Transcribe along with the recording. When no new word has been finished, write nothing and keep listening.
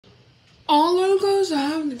All logos are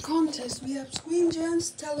having a contest. We have Screen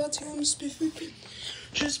Gems, Teletoon, Spiffy,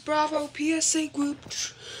 Just Bravo, PSA Group,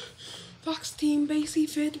 Fox Team, Basie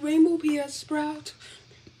Fit, Rainbow PS Sprout,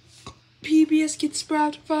 PBS Kids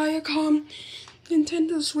Sprout, Viacom,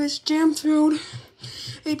 Nintendo Switch, Jam Thrilled,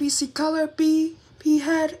 ABC Color, B,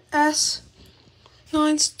 P-Head, S,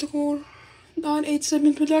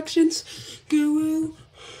 987 Productions, Guru,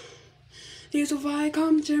 there's a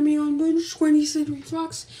Viacom, Jeremy on Bunch, 20th Century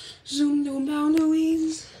Fox, Zoom No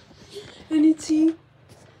Boundaries, NET,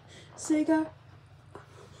 Sega,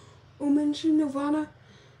 Omention, Nirvana,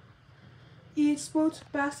 EA Sports,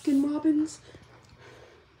 Baskin Robbins,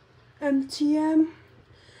 MTM,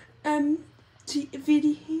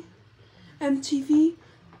 MTV,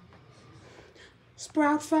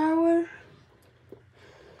 Sprout Flower,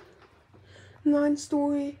 9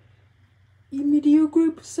 Story Media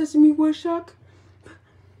Group, Sesame Workshop,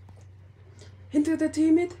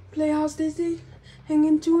 Entertainment, Playhouse Disney,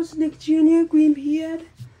 Hanging Tools, Nick Jr., Green P-Head,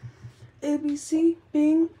 ABC,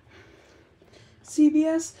 Bing,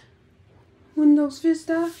 CBS, Windows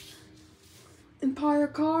Vista, Empire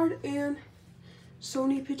Card, and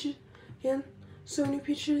Sony Pictures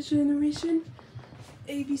Generation,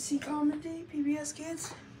 ABC Comedy, PBS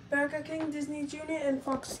Kids, Burger King, Disney Junior, and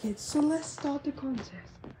Fox Kids. So let's start the contest.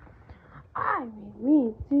 I will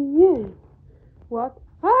read to you. What?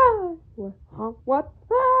 Ah! What? Huh? What?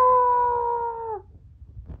 Ah!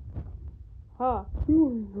 Huh?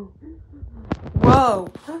 Whoa!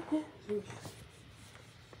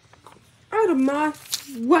 Out of my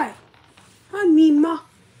way! I need my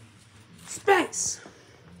space.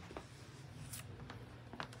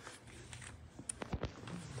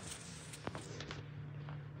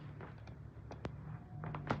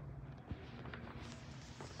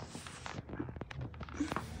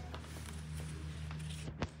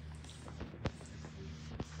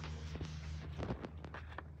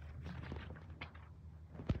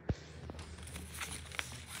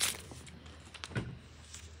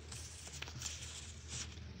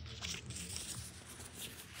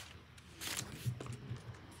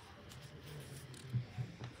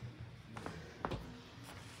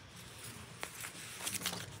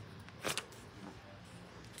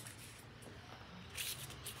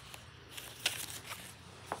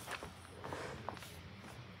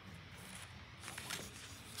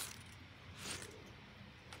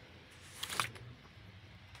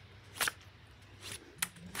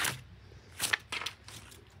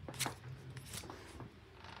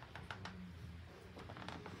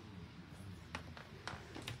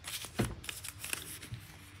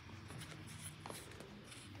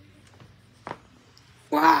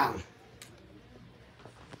 Wow!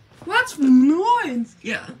 That's noise!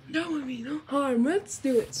 Yeah, don't want me no harm. Let's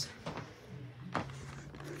do it.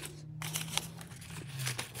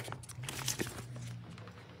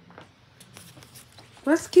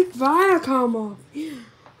 Let's kick Viacom off. Yeah,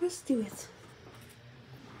 let's do it.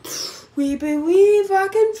 We believe I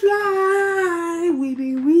can fly. We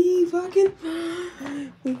believe I can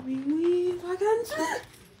fly. We believe I can fly.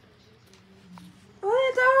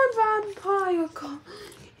 Lay down, vampire, come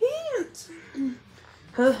in.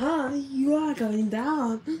 Haha, you are going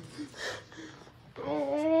down.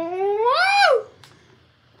 Oh!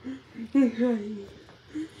 You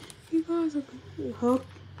guys are going to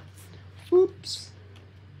oops.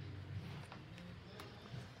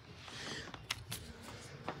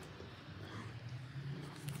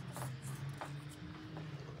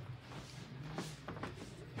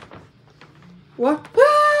 What?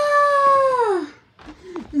 Ah!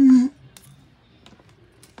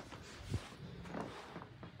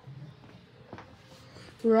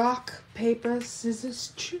 Rock, paper,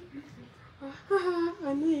 scissors,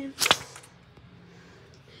 I mean.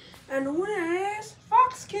 And where's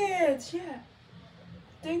Fox Kids? Yeah.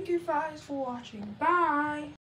 Thank you guys for watching. Bye.